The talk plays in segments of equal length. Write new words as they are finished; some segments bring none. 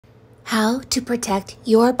How to protect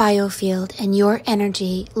your biofield and your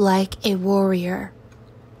energy like a warrior.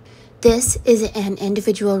 This is an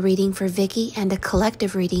individual reading for Vicky and a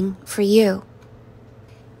collective reading for you.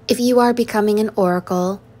 If you are becoming an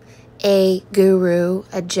oracle, a guru,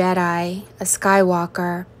 a Jedi, a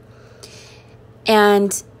Skywalker,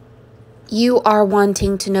 and you are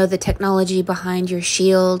wanting to know the technology behind your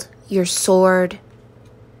shield, your sword,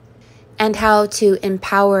 and how to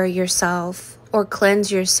empower yourself or cleanse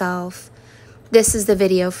yourself, this is the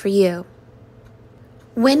video for you.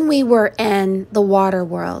 When we were in the water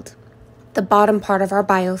world, the bottom part of our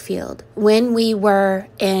biofield, when we were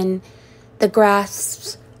in the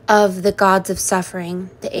grasps of the gods of suffering,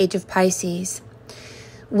 the age of Pisces,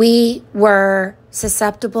 we were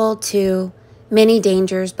susceptible to many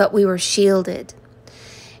dangers, but we were shielded.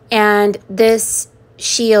 And this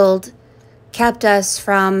shield kept us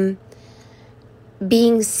from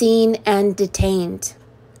being seen and detained,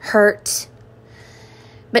 hurt.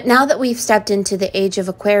 But now that we've stepped into the age of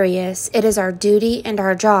Aquarius, it is our duty and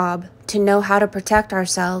our job to know how to protect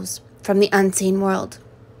ourselves from the unseen world.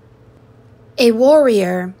 A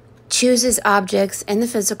warrior chooses objects in the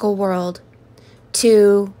physical world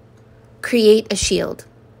to create a shield.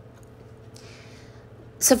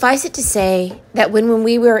 Suffice it to say that when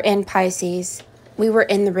we were in Pisces, we were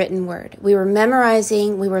in the written word. We were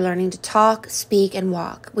memorizing, we were learning to talk, speak, and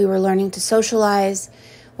walk. We were learning to socialize.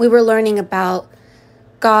 We were learning about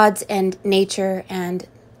gods and nature and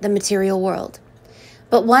the material world.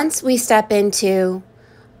 But once we step into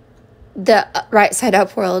the right side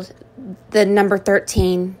up world, the number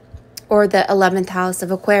 13 or the 11th house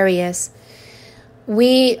of Aquarius,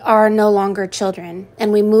 we are no longer children,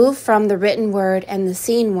 and we move from the written word and the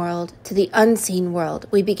seen world to the unseen world.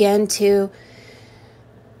 We begin to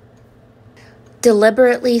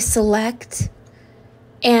deliberately select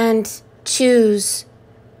and choose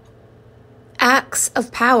acts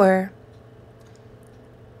of power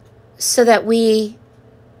so that we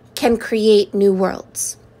can create new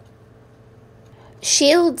worlds.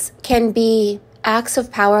 Shields can be acts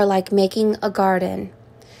of power like making a garden,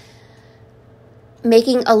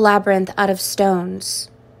 making a labyrinth out of stones,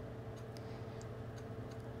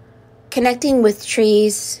 connecting with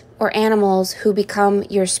trees or animals who become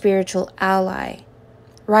your spiritual ally,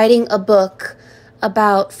 writing a book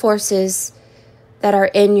about forces that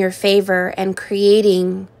are in your favor and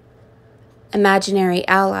creating imaginary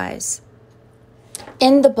allies.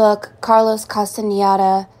 In the book, Carlos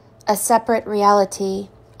Castaneda, A Separate Reality,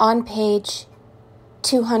 on page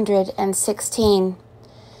 216,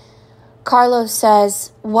 Carlos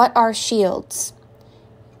says, "What are shields?"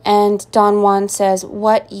 And Don Juan says,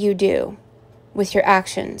 "What you do with your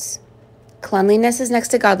actions." Cleanliness is next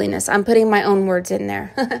to godliness. I'm putting my own words in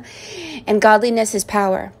there. And godliness is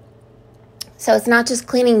power. So it's not just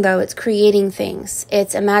cleaning, though. It's creating things.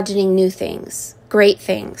 It's imagining new things, great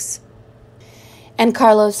things. And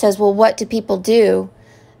Carlos says, well, what do people do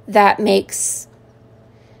that makes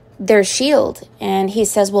their shield? And he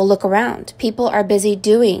says, well, look around. People are busy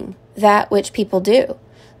doing that which people do.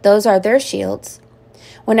 Those are their shields.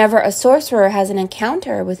 Whenever a sorcerer has an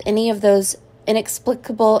encounter with any of those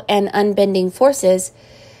inexplicable and unbending forces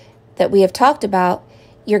that we have talked about,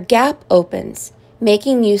 your gap opens,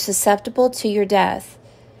 making you susceptible to your death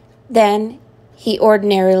than he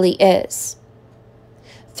ordinarily is.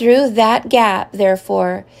 Through that gap,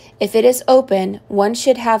 therefore, if it is open, one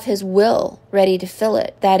should have his will ready to fill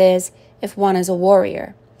it. That is, if one is a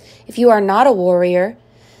warrior. If you are not a warrior,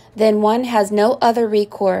 then one has no other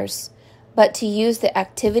recourse but to use the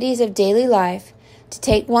activities of daily life to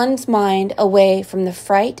take one's mind away from the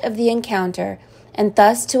fright of the encounter and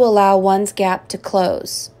thus to allow one's gap to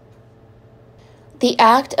close. The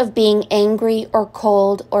act of being angry or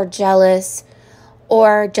cold or jealous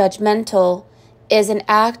or judgmental is an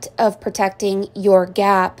act of protecting your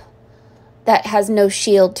gap that has no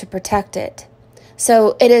shield to protect it.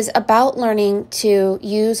 So it is about learning to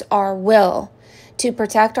use our will to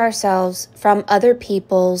protect ourselves from other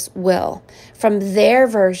people's will, from their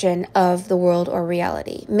version of the world or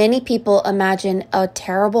reality. Many people imagine a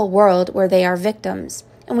terrible world where they are victims.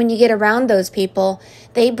 And when you get around those people,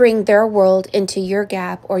 they bring their world into your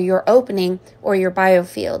gap or your opening or your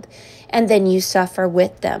biofield, and then you suffer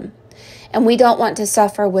with them. And we don't want to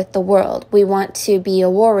suffer with the world. We want to be a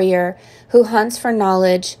warrior who hunts for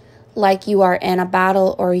knowledge like you are in a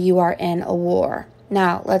battle or you are in a war.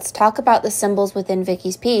 Now, let's talk about the symbols within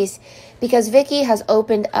Vicky's piece, because Vicky has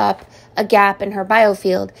opened up a gap in her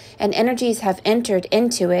biofield and energies have entered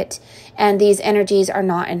into it, and these energies are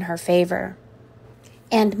not in her favor.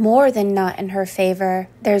 And more than not in her favor,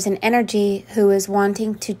 there's an energy who is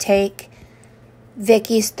wanting to take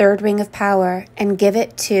Vicky's third ring of power and give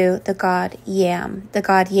it to the god Yam. The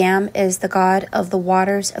god Yam is the god of the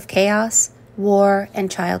waters of chaos, war,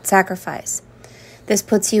 and child sacrifice. This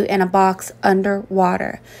puts you in a box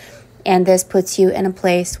underwater, and this puts you in a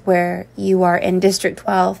place where you are in District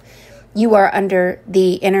 12. You are under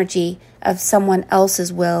the energy of someone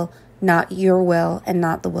else's will, not your will, and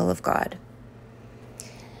not the will of God.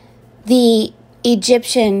 The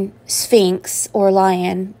Egyptian Sphinx or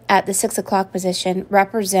lion at the 6 o'clock position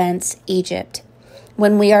represents Egypt.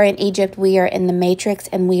 When we are in Egypt, we are in the matrix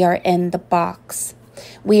and we are in the box.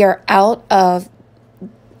 We are out of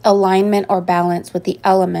alignment or balance with the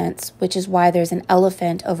elements, which is why there's an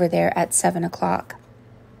elephant over there at 7 o'clock.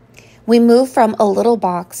 We move from a little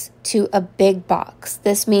box to a big box.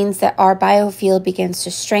 This means that our biofield begins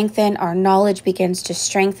to strengthen, our knowledge begins to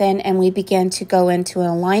strengthen, and we begin to go into an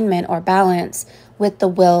alignment or balance with the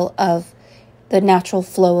will of the natural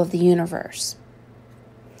flow of the universe.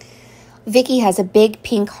 Vicky has a big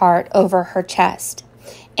pink heart over her chest,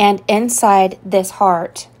 and inside this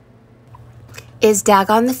heart is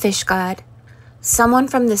Dagon the fish god, someone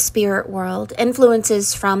from the spirit world,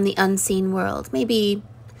 influences from the unseen world, maybe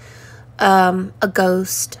a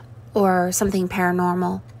ghost or something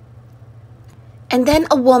paranormal. And then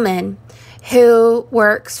a woman who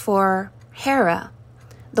works for Hera,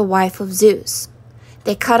 the wife of Zeus.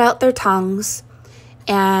 They cut out their tongues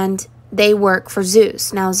and they work for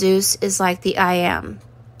Zeus. Now Zeus is like the I am,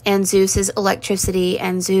 and Zeus is electricity,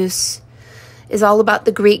 and Zeus is all about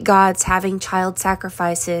the Greek gods having child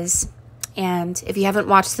sacrifices. And if you haven't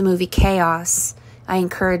watched the movie Chaos, I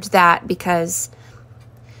encourage that, because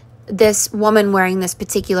this woman wearing this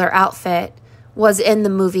particular outfit was in the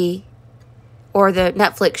movie or the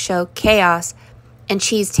Netflix show Chaos, and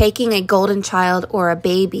she's taking a golden child or a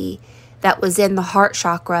baby that was in the heart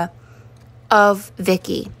chakra of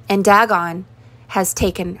Vicky, and Dagon has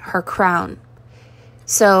taken her crown.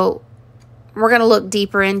 So we're going to look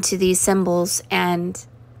deeper into these symbols and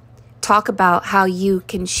talk about how you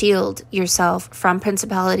can shield yourself from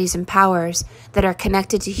principalities and powers that are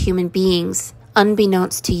connected to human beings,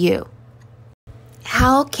 unbeknownst to you.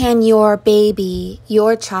 How can your baby,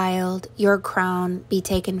 your child, your crown be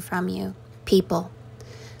taken from you? People,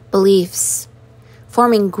 beliefs,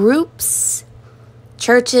 forming groups,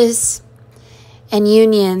 churches, and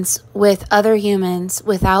unions with other humans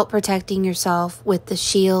without protecting yourself with the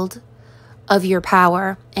shield of your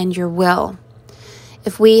power and your will.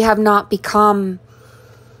 If we have not become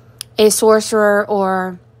a sorcerer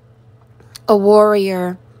or a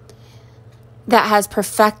warrior that has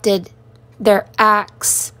perfected their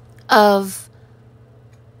acts of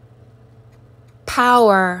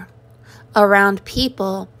power around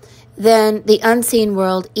people, then the unseen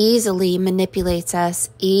world easily manipulates us,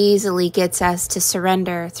 easily gets us to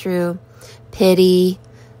surrender through pity,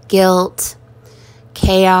 guilt,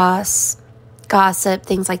 chaos, gossip,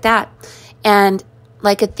 things like that. And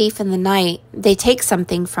like a thief in the night, they take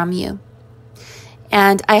something from you.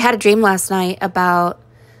 And I had a dream last night about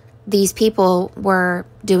these people were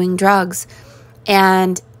doing drugs.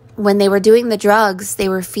 And when they were doing the drugs, they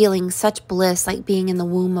were feeling such bliss, like being in the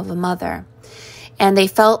womb of a mother. And they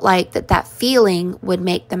felt like that feeling would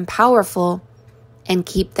make them powerful and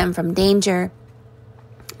keep them from danger.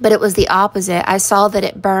 But it was the opposite. I saw that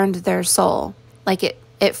it burned their soul, like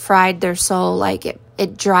it fried their soul, like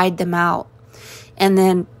it dried them out. And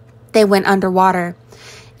then they went underwater,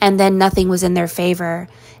 and then nothing was in their favor.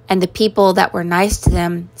 And the people that were nice to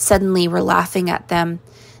them suddenly were laughing at them,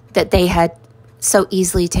 that they had so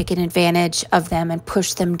easily taken advantage of them and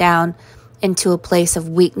pushed them down into a place of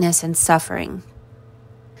weakness and suffering.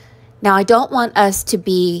 Now, I don't want us to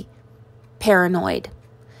be paranoid.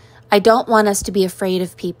 I don't want us to be afraid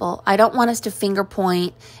of people. I don't want us to finger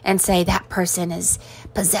point and say that person is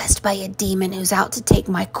possessed by a demon who's out to take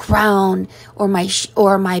my crown or my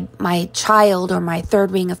child or my third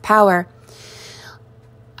ring of power.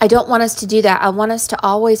 I don't want us to do that. I want us to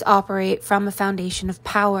always operate from a foundation of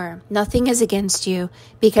power. Nothing is against you,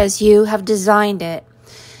 because you have designed it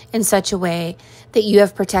in such a way that you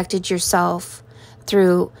have protected yourself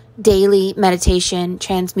through daily meditation,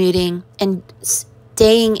 transmuting, and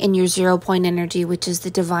staying in your 0 point energy, which is the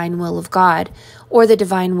divine will of God or the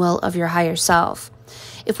divine will of your higher self.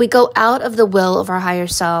 If we go out of the will of our higher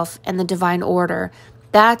self and the divine order,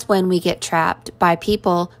 that's when we get trapped by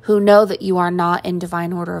people who know that you are not in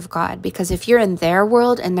divine order of God. Because if you're in their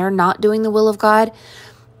world and they're not doing the will of God,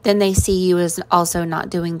 then they see you as also not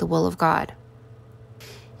doing the will of God.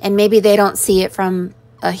 And maybe they don't see it from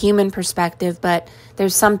a human perspective, but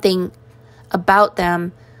there's something about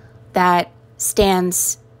them that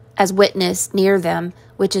stands as witness near them,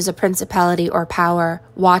 which is a principality or power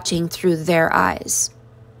watching through their eyes.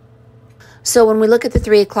 So when we look at the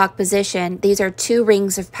 3 o'clock position, these are 2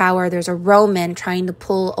 rings of power. There's a Roman trying to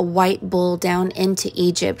pull a white bull down into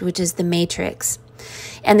Egypt, which is the matrix.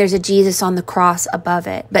 And there's a Jesus on the cross above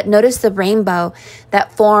it. But notice the rainbow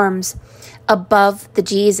that forms above the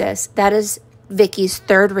Jesus. That is Vicky's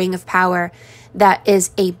 3rd ring of power. That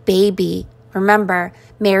is a baby. Remember,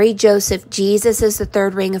 Mary, Joseph, Jesus is the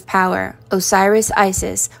 3rd ring of power. Osiris,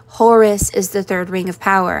 Isis, Horus is the 3rd ring of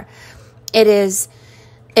power. It is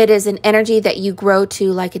an energy that you grow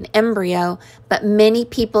to like an embryo, but many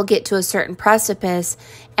people get to a certain precipice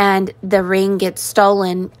and the ring gets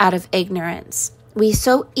stolen out of ignorance. We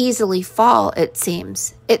so easily fall, it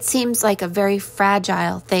seems. It seems like a very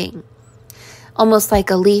fragile thing, almost like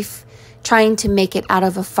a leaf trying to make it out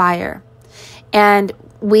of a fire. And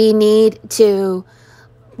we need to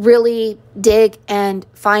really dig and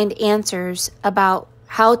find answers about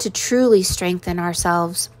how to truly strengthen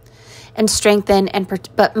ourselves and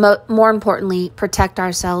but more importantly, protect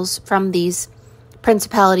ourselves from these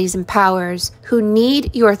principalities and powers who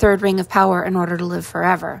need your 3rd ring of power in order to live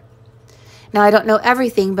forever. Now, I don't know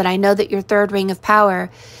everything, but I know that your 3rd ring of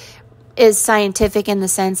power is scientific in the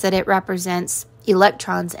sense that it represents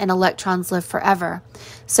electrons, and electrons live forever.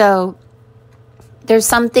 So there's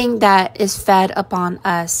something that is fed upon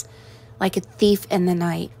us like a thief in the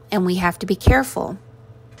night, and we have to be careful.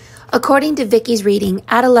 According to Vicky's reading,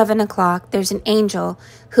 at 11 o'clock, there's an angel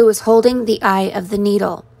who is holding the eye of the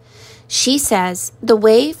needle. She says, the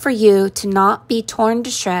way for you to not be torn to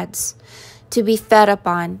shreds, to be fed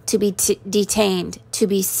upon, to be detained, to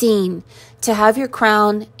be seen, to have your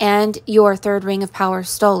crown and your 3rd ring of power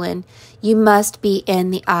stolen, you must be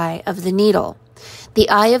in the eye of the needle. The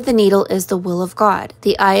eye of the needle is the will of God.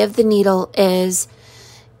 The eye of the needle is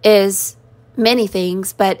many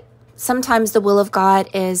things, but sometimes the will of God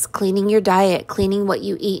is cleaning your diet, cleaning what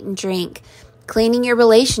you eat and drink, cleaning your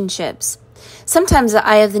relationships. Sometimes the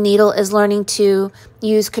eye of the needle is learning to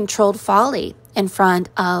use controlled folly in front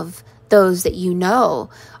of those that you know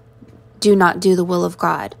do not do the will of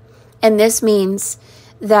God. And this means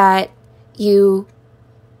that you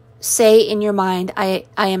say in your mind, I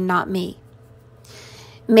am not me.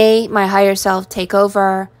 May my higher self take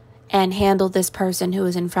over and handle this person who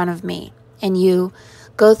is in front of me. And you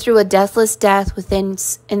go through a deathless death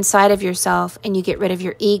inside of yourself, and you get rid of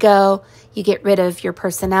your ego, you get rid of your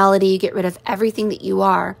personality, you get rid of everything that you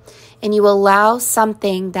are, and you allow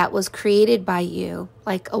something that was created by you,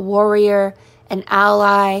 like a warrior, an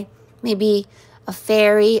ally, maybe a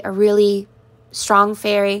fairy, a really strong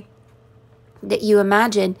fairy that you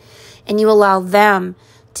imagine, and you allow them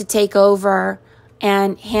to take over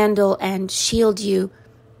and handle and shield you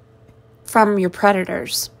from your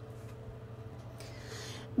predators.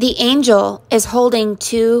 The angel is holding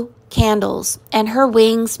 2 candles, and her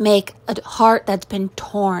wings make a heart that's been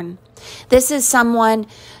torn. This is someone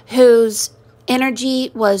whose energy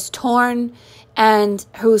was torn and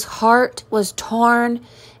whose heart was torn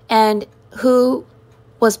and who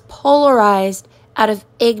was polarized out of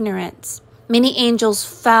ignorance. Many angels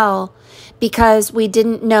fell because we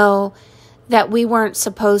didn't know that we weren't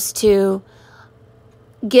supposed to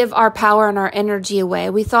give our power and our energy away.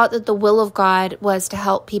 We thought that the will of God was to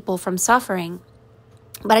help people from suffering.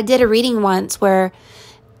 But I did a reading once where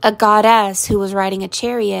a goddess who was riding a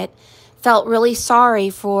chariot felt really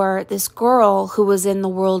sorry for this girl who was in the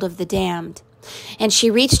world of the damned. And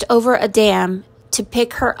she reached over a dam to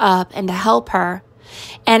pick her up and to help her.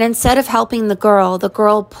 And instead of helping the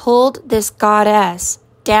girl pulled this goddess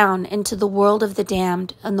down into the world of the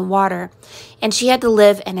damned and the water. And she had to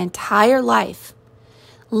live an entire life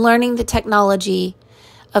learning the technology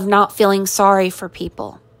of not feeling sorry for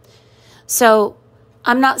people. So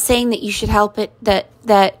I'm not saying that you should help it,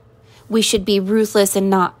 that we should be ruthless and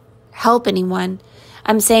not help anyone.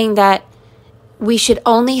 I'm saying that we should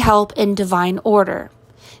only help in divine order.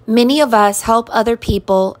 Many of us help other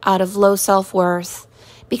people out of low self-worth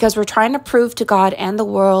because we're trying to prove to God and the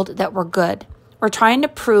world that we're good. We're trying to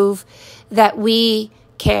prove that we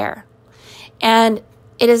care. And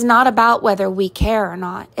it is not about whether we care or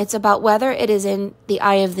not. It's about whether it is in the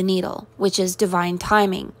eye of the needle, which is divine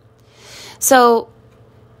timing. So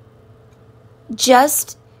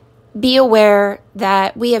just be aware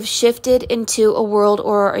that we have shifted into a world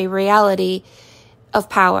or a reality of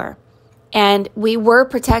power. And we were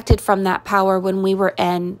protected from that power when we were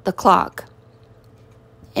in the clock,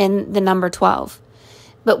 in the number 12.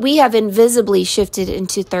 But we have invisibly shifted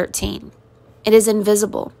into 13. It is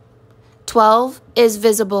invisible. 12 is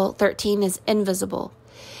visible, 13 is invisible.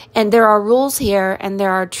 And there are rules here and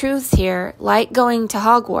there are truths here, like going to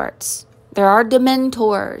Hogwarts. There are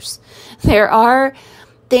dementors. There are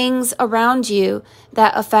things around you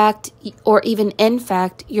that affect or even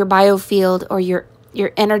infect your biofield or your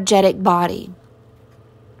energetic body.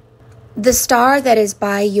 The star that is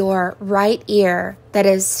by your right ear, that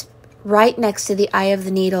is right next to the eye of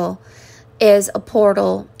the needle, is a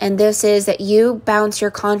portal. And this is that you bounce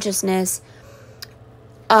your consciousness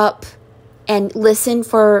up and listen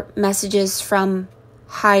for messages from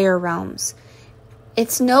higher realms.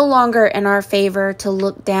 It's no longer in our favor to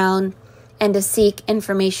look down and to seek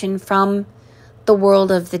information from the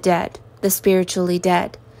world of the dead, the spiritually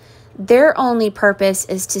dead. Their only purpose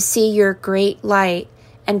is to see your great light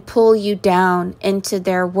and pull you down into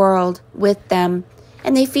their world with them,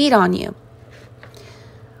 and they feed on you.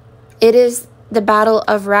 It is the battle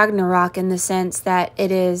of Ragnarok in the sense that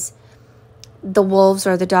it is the wolves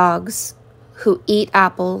or the dogs who eat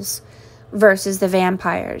apples versus the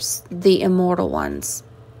vampires, the immortal ones.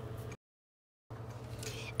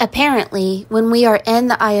 Apparently, when we are in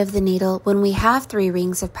the eye of the needle, when we have 3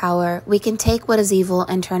 rings of power, we can take what is evil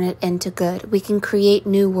and turn it into good. We can create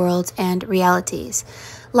new worlds and realities.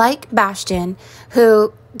 Like Bastian,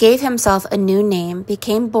 who gave himself a new name,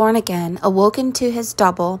 became born again, awoken to his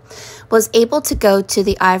double, was able to go to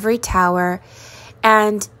the ivory tower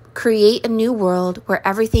and create a new world where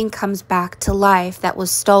everything comes back to life that was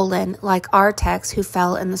stolen, like Artex, who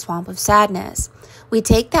fell in the swamp of sadness. We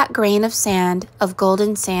take that grain of sand, of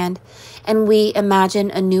golden sand, and we imagine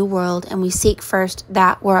a new world, and we seek first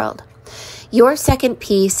that world. Your second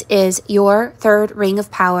piece is your 3rd ring of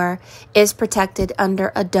power is protected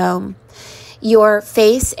under a dome. Your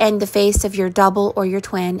face and the face of your double or your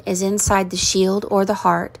twin is inside the shield or the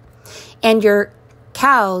heart. And your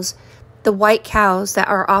cows, the white cows that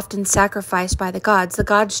are often sacrificed by the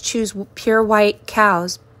gods choose pure white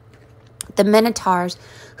cows. The minotaurs,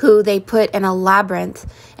 who they put in a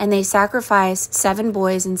labyrinth, and they sacrifice 7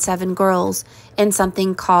 boys and 7 girls in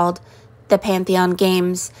something called the Pantheon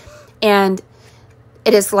Games. And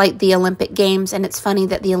it is like the Olympic Games, and it's funny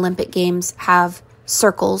that the Olympic Games have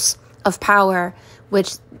circles of power,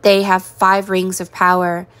 which they have 5 rings of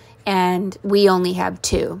power, and we only have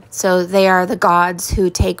 2. So they are the gods who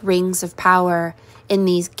take rings of power in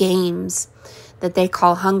these games that they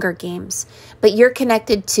call Hunger Games. But you're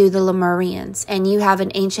connected to the Lemurians, and you have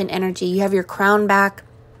an ancient energy. You have your crown back.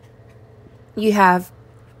 You have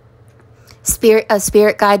a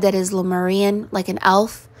spirit guide that is Lemurian, like an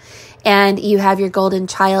elf. And you have your golden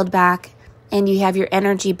child back, and you have your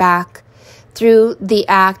energy back through the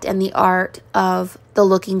act and the art of the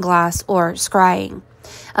looking glass or scrying.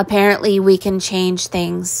 Apparently, we can change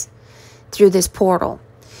things through this portal.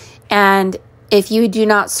 And if you do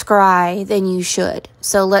not scry, then you should.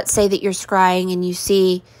 So let's say that you're scrying and you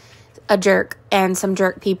see a jerk and some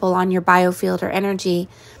jerk people on your biofield or energy,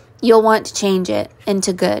 you'll want to change it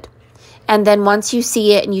into good. And then once you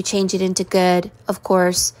see it and you change it into good, of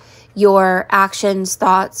course, your actions,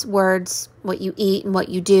 thoughts, words, what you eat and what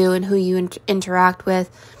you do and who you interact with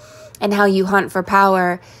and how you hunt for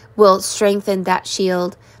power will strengthen that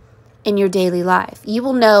shield in your daily life. You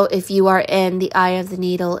will know if you are in the eye of the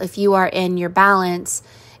needle, if you are in your balance,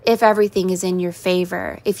 if everything is in your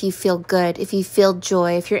favor, if you feel good, if you feel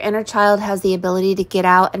joy, if your inner child has the ability to get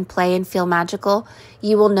out and play and feel magical,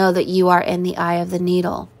 you will know that you are in the eye of the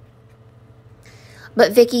needle.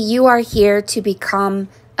 But Vicky, you are here to become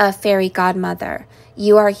a fairy godmother.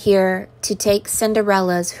 You are here to take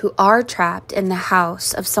Cinderellas who are trapped in the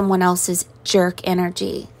house of someone else's jerk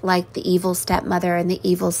energy, like the evil stepmother and the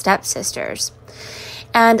evil stepsisters.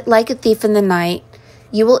 And like a thief in the night,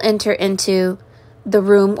 you will enter into the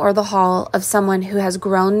room or the hall of someone who has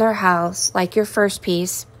grown their house, like your first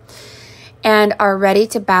piece, and are ready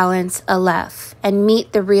to balance Aleph and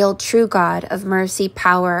meet the real true God of mercy,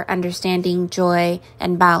 power, understanding, joy,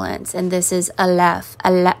 and balance. And this is Aleph,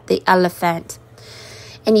 the elephant.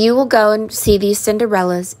 And you will go and see these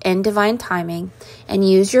Cinderellas in divine timing and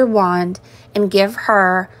use your wand and give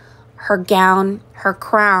her her gown, her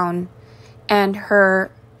crown, and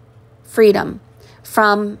her freedom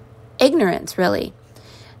from ignorance, really.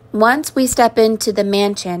 Once we step into the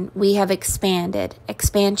mansion, we have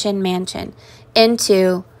expansion mansion,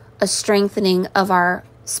 into a strengthening of our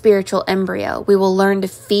spiritual embryo. We will learn to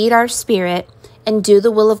feed our spirit and do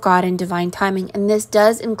the will of God in divine timing. And this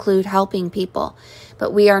does include helping people,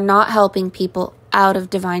 but we are not helping people out of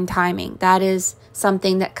divine timing. That is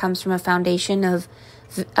something that comes from a foundation of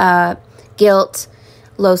guilt,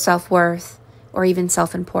 low self-worth, or even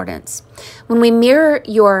self-importance. When we mirror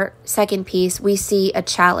your second piece, we see a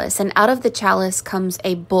chalice, and out of the chalice comes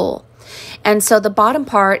a bull. And so the bottom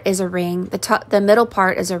part is a ring, the middle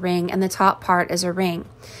part is a ring, and the top part is a ring.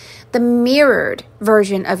 The mirrored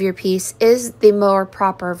version of your peace is the more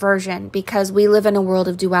proper version because we live in a world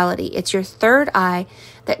of duality. It's your third eye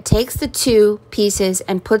that takes the two pieces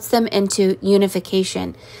and puts them into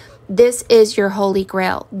unification. This is your holy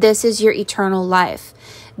grail. This is your eternal life.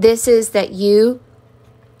 This is that you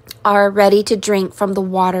are ready to drink from the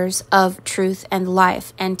waters of truth and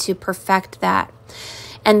life and to perfect that.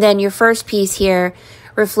 And then your first piece here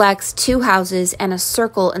reflects two houses and a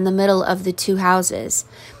circle in the middle of the two houses.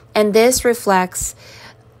 And this reflects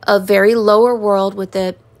a very lower world with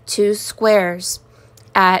the two squares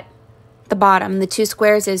at the bottom. The two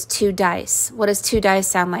squares is two dice. What does two dice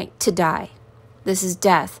sound like? To die. This is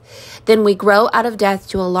death. Then we grow out of death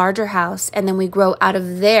to a larger house, and then we grow out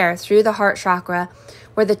of there through the heart chakra,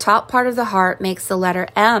 where the top part of the heart makes the letter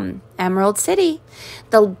M, Emerald City.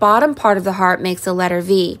 The bottom part of the heart makes the letter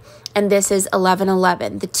V, and this is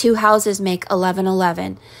 1111. The two houses make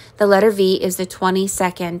 1111. The letter V is the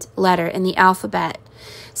 22nd letter in the alphabet.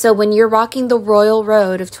 So when you're walking the royal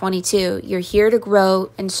road of 22, you're here to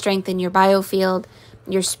grow and strengthen your biofield,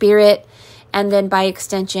 your spirit, and then by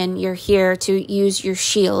extension, you're here to use your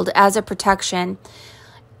shield as a protection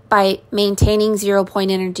by maintaining 0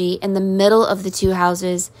 point energy in the middle of the two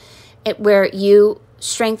houses, where you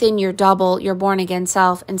strengthen your double, your born again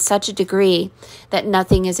self in such a degree that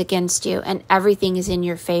nothing is against you and everything is in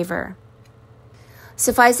your favor.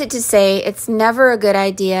 Suffice it to say, it's never a good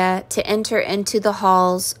idea to enter into the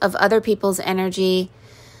halls of other people's energy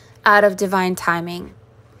out of divine timing.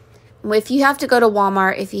 If you have to go to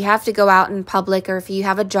Walmart, if you have to go out in public, or if you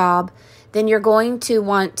have a job, then you're going to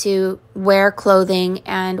want to wear clothing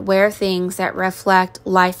and wear things that reflect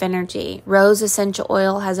life energy. Rose essential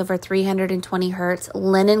oil has over 320 hertz.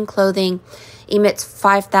 Linen clothing emits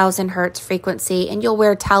 5,000 hertz frequency, and you'll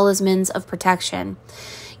wear talismans of protection.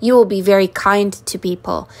 You will be very kind to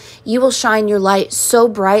people. You will shine your light so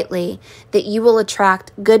brightly that you will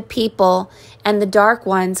attract good people, and the dark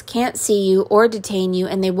ones can't see you or detain you,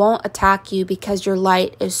 and they won't attack you because your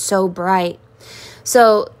light is so bright.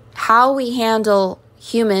 So how we handle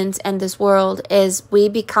humans and this world is we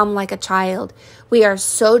become like a child. We are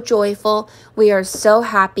so joyful. We are so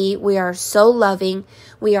happy. We are so loving.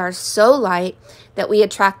 We are so light that we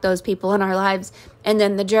attract those people in our lives. And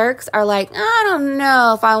then the jerks are like, I don't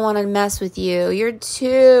know if I want to mess with you. You're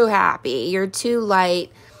too happy. You're too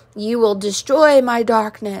light. You will destroy my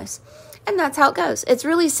darkness. And that's how it goes. It's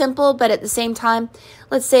really simple, but at the same time,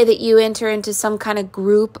 let's say that you enter into some kind of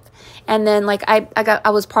group, and then like I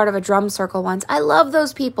was part of a drum circle once. I love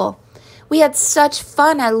those people. We had such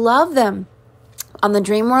fun. I love them. On the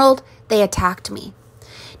dream world, they attacked me.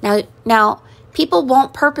 Now people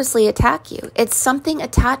won't purposely attack you. It's something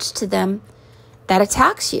attached to them that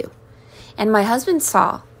attacks you. And my husband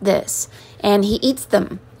saw this, and he eats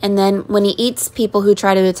them. And then when he eats people who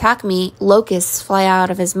try to attack me, locusts fly out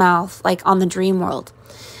of his mouth, like on the dream world.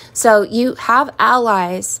 So you have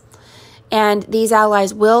allies, and these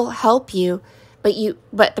allies will help you,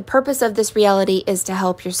 but the purpose of this reality is to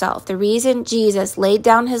help yourself. The reason Jesus laid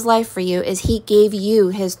down his life for you is he gave you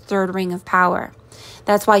his third ring of power.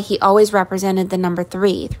 That's why he always represented the number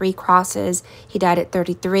 3 crosses. He died at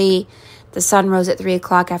 33. The sun rose at 3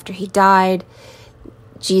 o'clock after he died.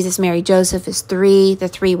 Jesus, Mary, Joseph is 3, the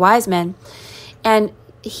 3 wise men. And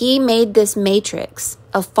he made this matrix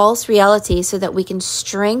of false reality so that we can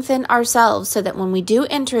strengthen ourselves, so that when we do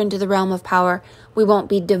enter into the realm of power, we won't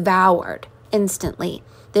be devoured instantly.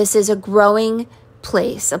 This is a growing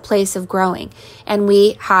place, a place of growing. And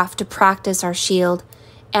we have to practice our shield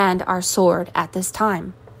and our sword at this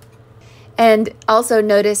time. And also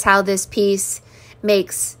notice how this piece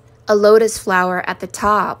makes a lotus flower at the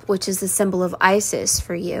top, which is the symbol of Isis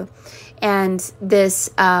for you. And this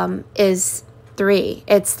is 3.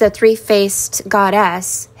 It's the 3-faced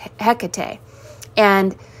goddess, Hecate.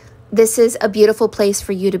 And this is a beautiful place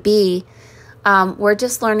for you to be. We're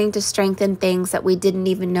just learning to strengthen things that we didn't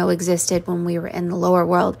even know existed when we were in the lower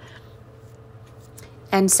world.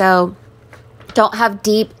 And so don't have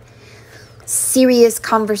deep, serious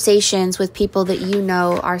conversations with people that you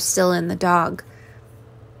know are still in the dog.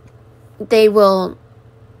 They will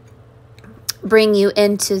bring you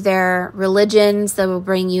into their religions. They will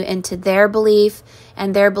bring you into their belief.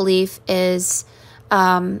 And their belief is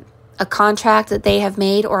a contract that they have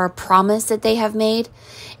made or a promise that they have made.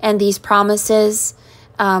 And these promises,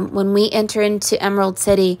 when we enter into Emerald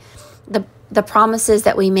City, the promises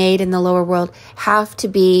that we made in the lower world have to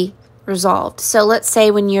be resolved. So let's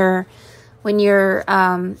say when you're in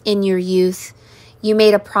your youth, you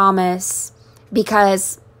made a promise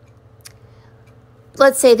because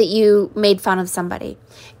let's say that you made fun of somebody,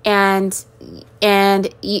 and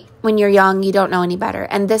when you're young, you don't know any better,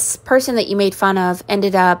 and this person that you made fun of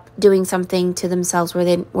ended up doing something to themselves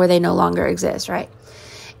where they no longer exist, right?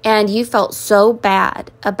 And you felt so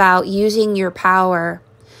bad about using your power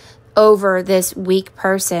over this weak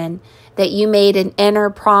person that you made an inner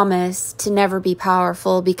promise to never be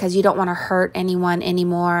powerful because you don't want to hurt anyone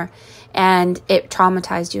anymore, and it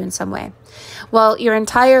traumatized you in some way. Well, your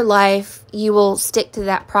entire life, you will stick to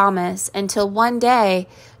that promise until one day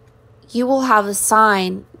you will have a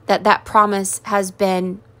sign that that promise has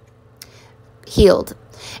been healed.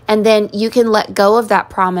 And then you can let go of that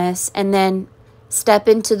promise and then step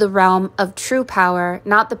into the realm of true power,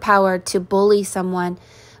 not the power to bully someone,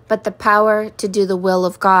 but the power to do the will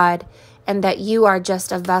of God, and that you are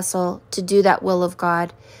just a vessel to do that will of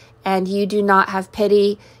God. And you do not have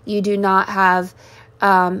pity, you do not have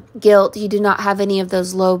guilt, you do not have any of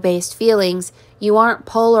those low-based feelings. You aren't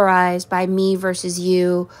polarized by me versus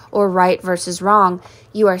you or right versus wrong.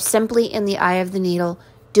 You are simply in the eye of the needle,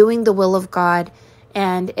 doing the will of God,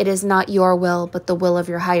 and it is not your will, but the will of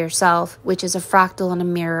your higher self, which is a fractal and a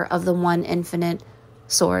mirror of the one infinite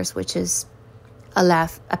source, which is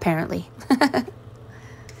Aleph, apparently.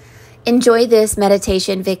 Enjoy this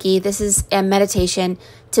meditation, Vicky. This is a meditation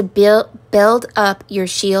to build up your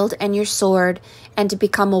shield and your sword and to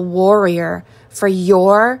become a warrior for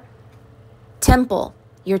your temple.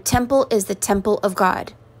 Your temple is the temple of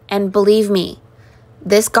God. And believe me,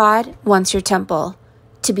 this God wants your temple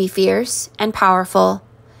to be fierce and powerful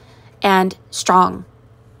and strong.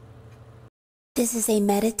 This is a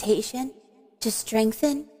meditation to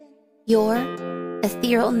strengthen your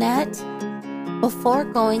ethereal net before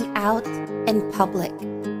going out in public.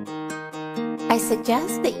 I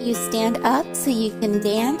suggest that you stand up so you can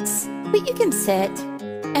dance, but you can sit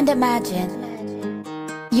and imagine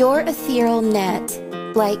your ethereal net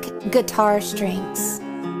like guitar strings,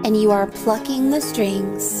 and you are plucking the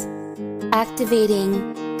strings,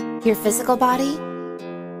 activating your physical body,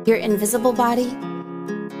 your invisible body,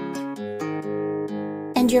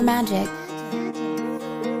 and your magic.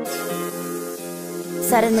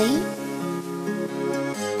 Suddenly,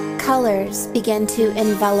 colors begin to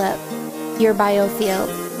envelop your biofield.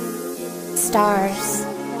 Stars,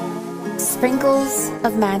 sprinkles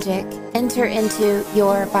of magic enter into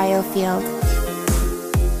your biofield.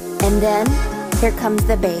 And then here comes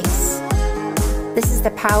the bass. This is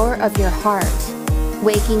the power of your heart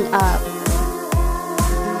waking up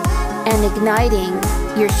and igniting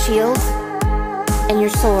your shield and your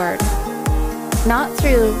sword. Not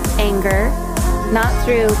through anger, not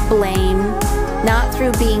through blame, not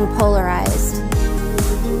through being polarized,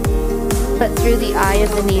 but through the eye of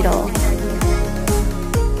the needle.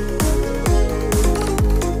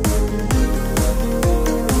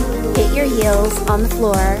 Hit your heels on the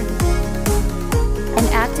floor and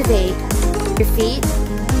activate your feet,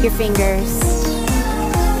 your fingers,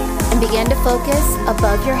 and begin to focus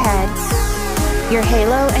above your head, your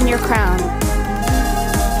halo and your crown,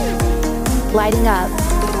 lighting up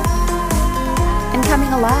and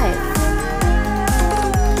coming alive.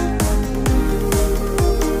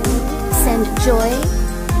 Send joy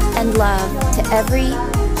and love to every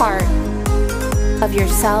part of your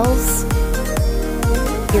cells,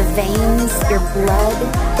 your veins, your blood,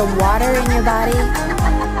 the water in your body,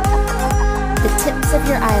 the tips of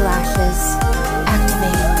your eyelashes.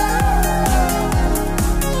 Activate.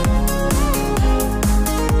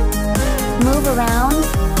 Move around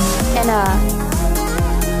in a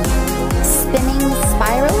spinning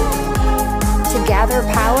spiral to gather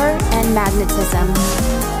power and magnetism.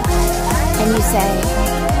 And you say,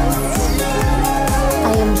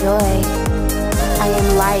 I am joy, I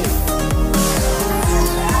am life,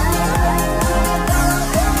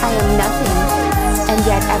 I am nothing and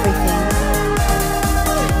yet everything.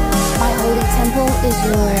 My holy temple is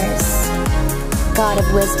yours, God of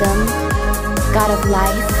wisdom, God of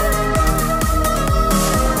life.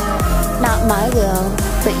 Not my will,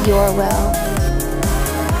 but your will.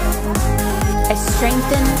 I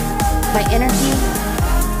strengthen my energy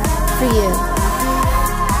for you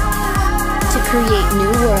to create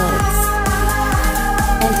new worlds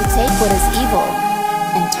and to take what is evil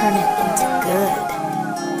and turn it into good.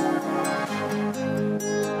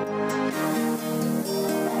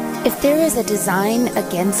 If there is a design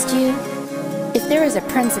against you, if there is a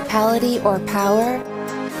principality or power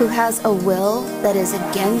who has a will that is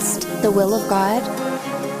against the will of God,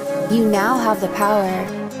 you now have the power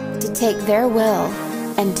to take their will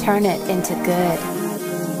and turn it into good.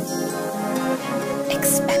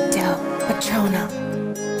 Expecto Patronum.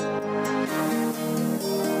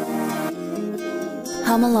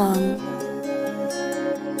 Hum along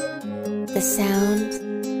the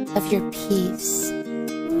sound of your peace.